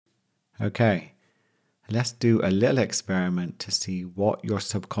Okay, let's do a little experiment to see what your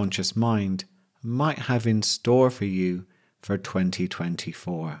subconscious mind might have in store for you for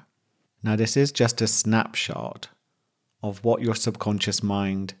 2024. Now, this is just a snapshot of what your subconscious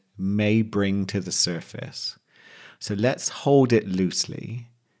mind may bring to the surface. So let's hold it loosely.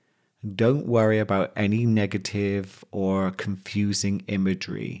 Don't worry about any negative or confusing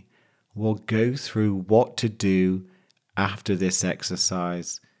imagery. We'll go through what to do after this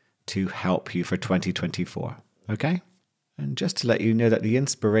exercise to help you for 2024. Okay? And just to let you know that the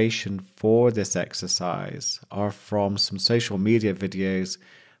inspiration for this exercise are from some social media videos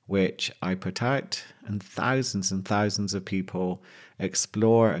which I put out and thousands of people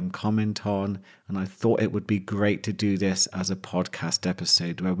explore and comment on. And I thought it would be great to do this as a podcast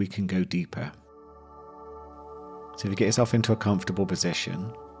episode where we can go deeper. So if you get yourself into a comfortable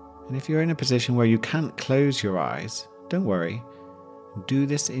position, and if you're in a position where you can't close your eyes, don't worry. Do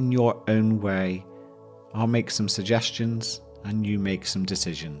this in your own way. I'll make some suggestions and you make some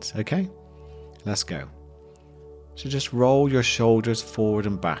decisions, okay? Let's go. So just roll your shoulders forward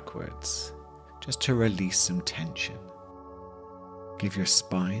and backwards, just to release some tension. Give your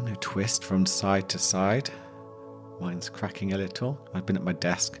spine a twist from side to side. Mine's cracking a little. I've been at my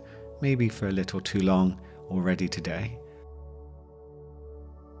desk maybe for a little too long already today.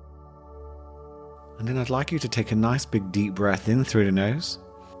 And then I'd like you to take a nice big deep breath in through the nose,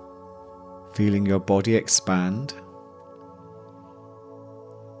 feeling your body expand.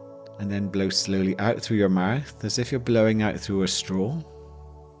 And then blow slowly out through your mouth as if you're blowing out through a straw.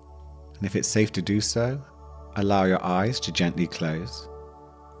 And if it's safe to do so, allow your eyes to gently close.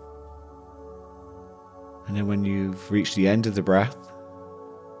 And then when you've reached the end of the breath,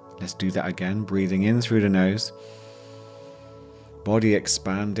 let's do that again, breathing in through the nose, body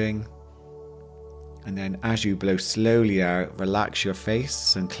expanding. And then as you blow slowly out, relax your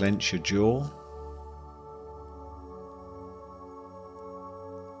face and clench your jaw.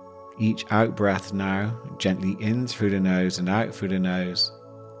 Each out breath now, gently in through the nose and out through the nose.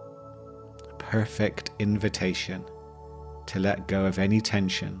 A perfect invitation to let go of any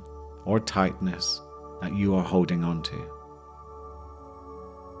tension or tightness that you are holding on to.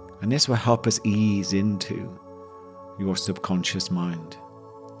 And this will help us ease into your subconscious mind.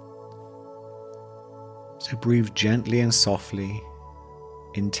 So breathe gently and softly,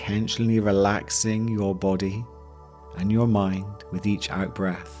 intentionally relaxing your body and your mind with each out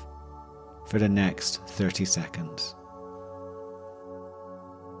breath for the next 30 seconds.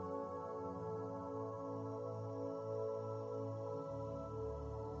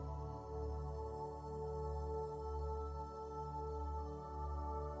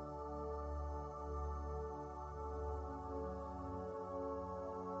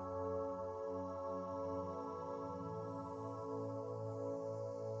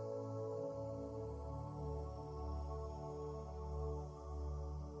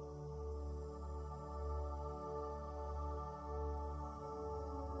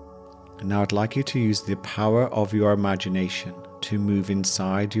 And now I'd like you to use the power of your imagination to move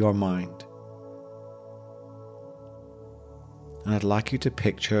inside your mind. And I'd like you to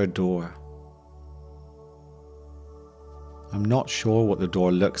picture a door. I'm not sure what the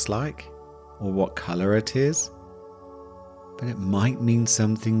door looks like or what color it is, but it might mean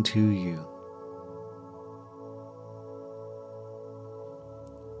something to you.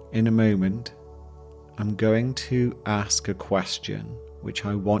 In a moment, I'm going to ask a question which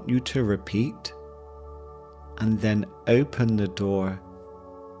I want you to repeat, and then open the door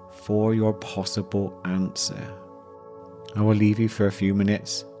for your possible answer. I will leave you for a few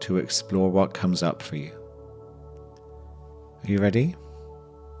minutes to explore what comes up for you. Are you ready?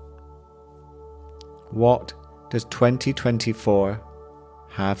 What does 2024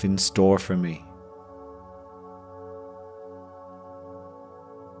 have in store for me?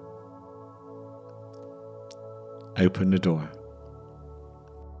 Open the door.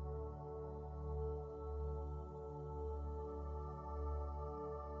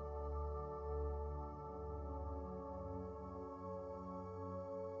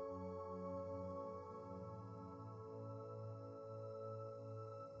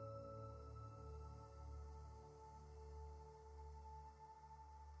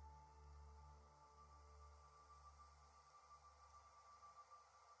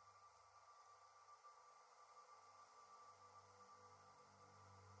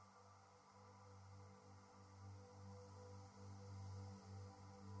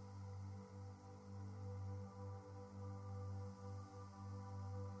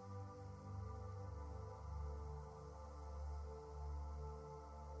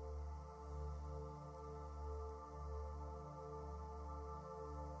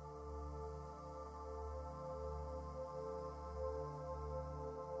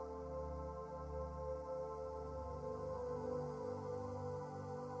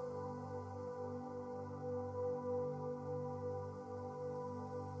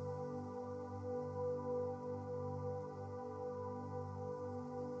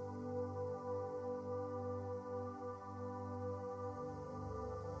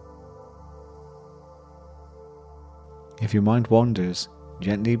 If your mind wanders,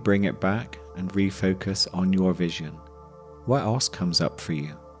 gently bring it back and refocus on your vision. What else comes up for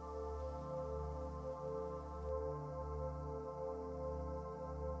you?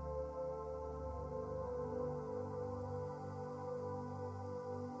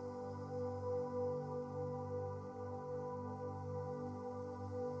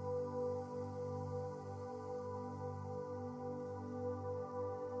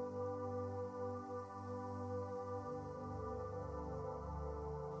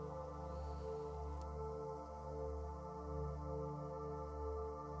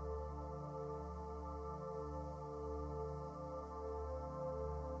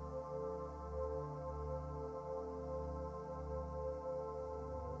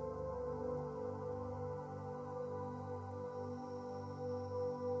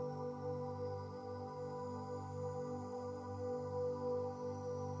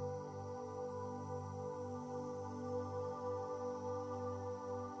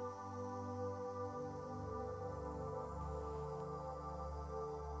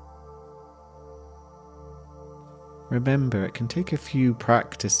 Remember, it can take a few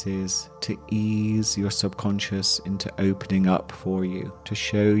practices to ease your subconscious into opening up for you, to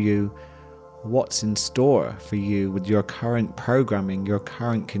show you what's in store for you with your current programming, your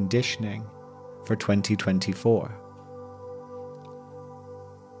current conditioning for 2024.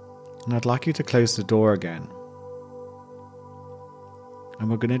 And I'd like you to close the door again. And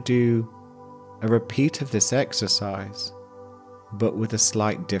we're going to do a repeat of this exercise, but with a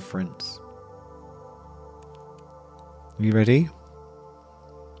slight difference. Are you ready?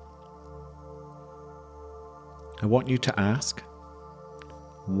 I want you to ask,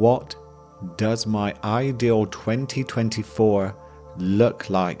 what does my ideal 2024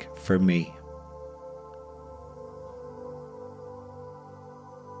 look like for me?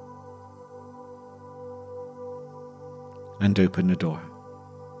 And open the door.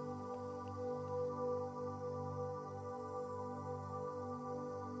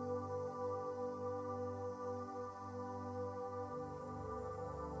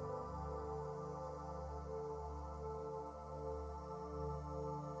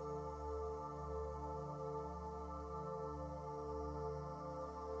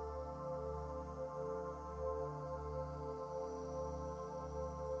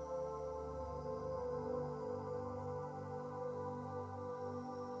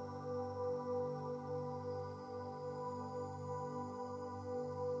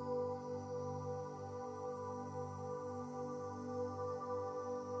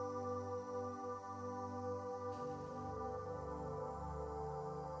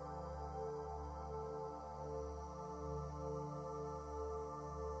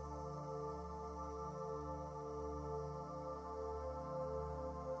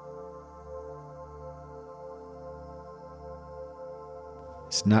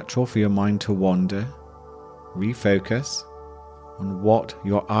 It's natural for your mind to wander. Refocus on what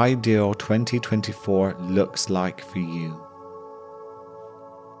your ideal 2024 looks like for you.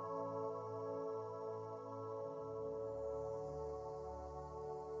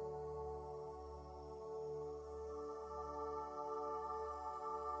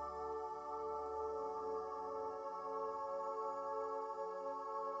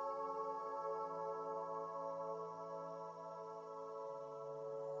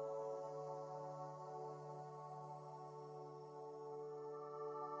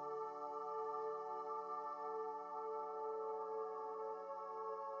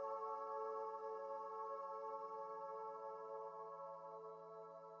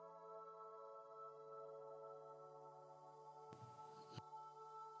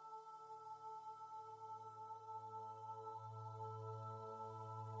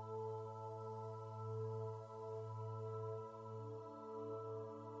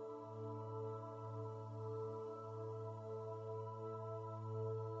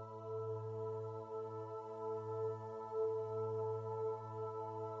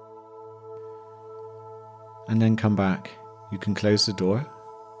 And then come back. You can close the door.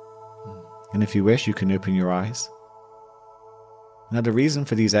 And if you wish, you can open your eyes. Now, the reason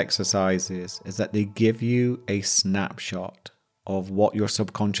for these exercises is that they give you a snapshot of what your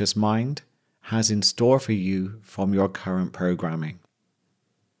subconscious mind has in store for you from your current programming.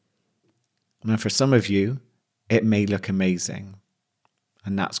 Now, for some of you, it may look amazing,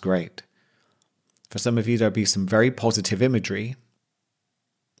 and that's great. For some of you, there'll be some very positive imagery,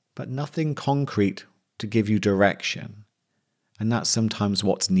 but nothing concrete to give you direction. And that's sometimes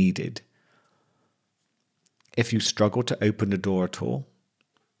what's needed. If you struggle to open the door at all,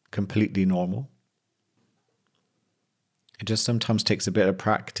 completely normal. It just sometimes takes a bit of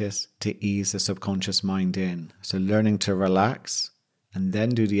practice to ease the subconscious mind in. So learning to relax and then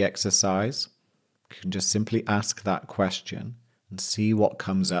do the exercise, you can just simply ask that question and see what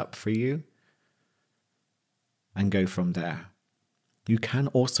comes up for you and go from there. You can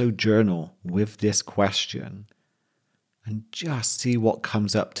also journal with this question and just see what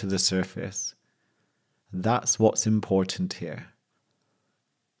comes up to the surface. That's what's important here.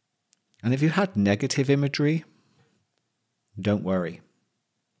 And if you had negative imagery, don't worry.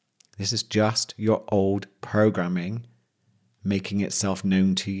 This is just your old programming making itself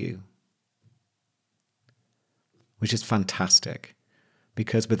known to you. Which is fantastic,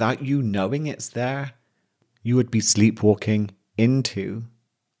 because without you knowing it's there, you would be sleepwalking into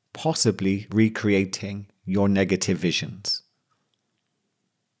possibly recreating your negative visions.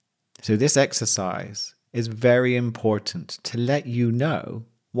 So this exercise is very important to let you know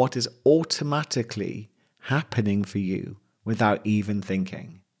what is automatically happening for you without even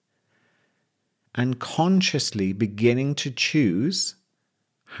thinking. And consciously beginning to choose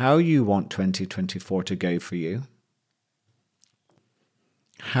how you want 2024 to go for you,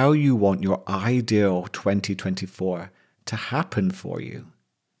 how you want your ideal 2024 to happen for you.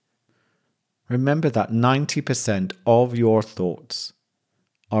 Remember that 90% of your thoughts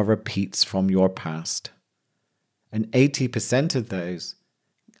are repeats from your past, and 80% of those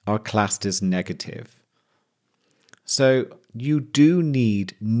are classed as negative. So you do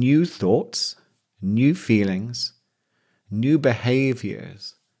need new thoughts, new feelings, new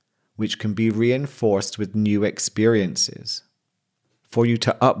behaviors, which can be reinforced with new experiences for you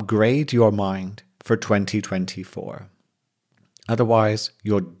to upgrade your mind for 2024. Otherwise,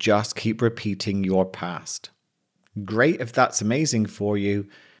 you'll just keep repeating your past. Great if that's amazing for you,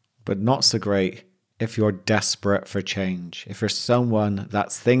 but not so great if you're desperate for change. If you're someone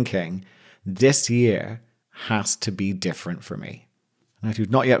that's thinking, this year has to be different for me. And if you've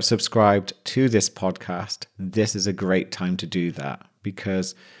not yet subscribed to this podcast, this is a great time to do that,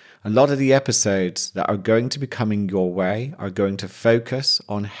 because a lot of the episodes that are going to be coming your way are going to focus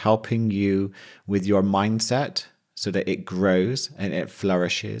on helping you with your mindset so that it grows and it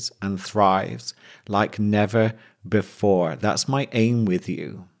flourishes and thrives like never before. That's my aim with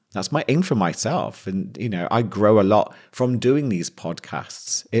you. That's my aim for myself. And, I grow a lot from doing these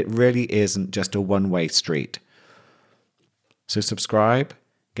podcasts. It really isn't just a one-way street. So subscribe,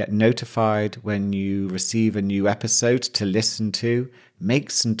 get notified when you receive a new episode to listen to. Make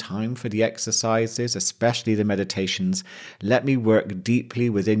some time for the exercises, especially the meditations. Let me work deeply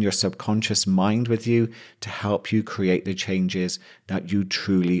within your subconscious mind with you to help you create the changes that you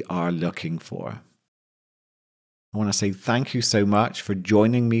truly are looking for. I want to say thank you so much for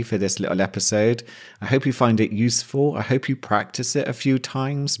joining me for this little episode. I hope you find it useful. I hope you practice it a few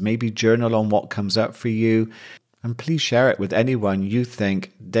times, maybe journal on what comes up for you. And please share it with anyone you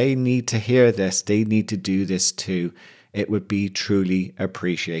think they need to hear this, they need to do this too. It would be truly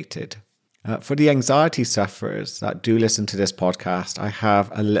appreciated. For the anxiety sufferers that do listen to this podcast, I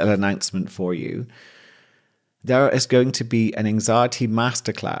have a little announcement for you. There is going to be an anxiety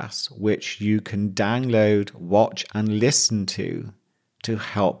masterclass which you can download, watch, and listen to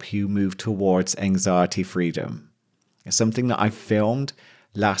help you move towards anxiety freedom. It's something that I filmed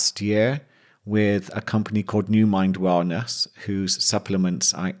last year with a company called New Mind Wellness, whose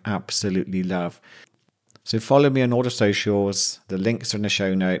supplements I absolutely love. So follow me on all the socials. The links are in the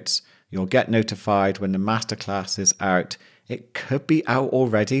show notes. You'll get notified when the masterclass is out. It could be out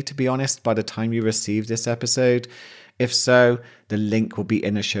already, to be honest, by the time you receive this episode. If so, the link will be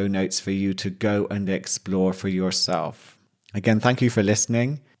in the show notes for you to go and explore for yourself. Again, thank you for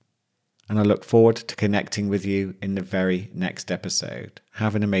listening, and I look forward to connecting with you in the very next episode.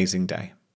 Have an amazing day.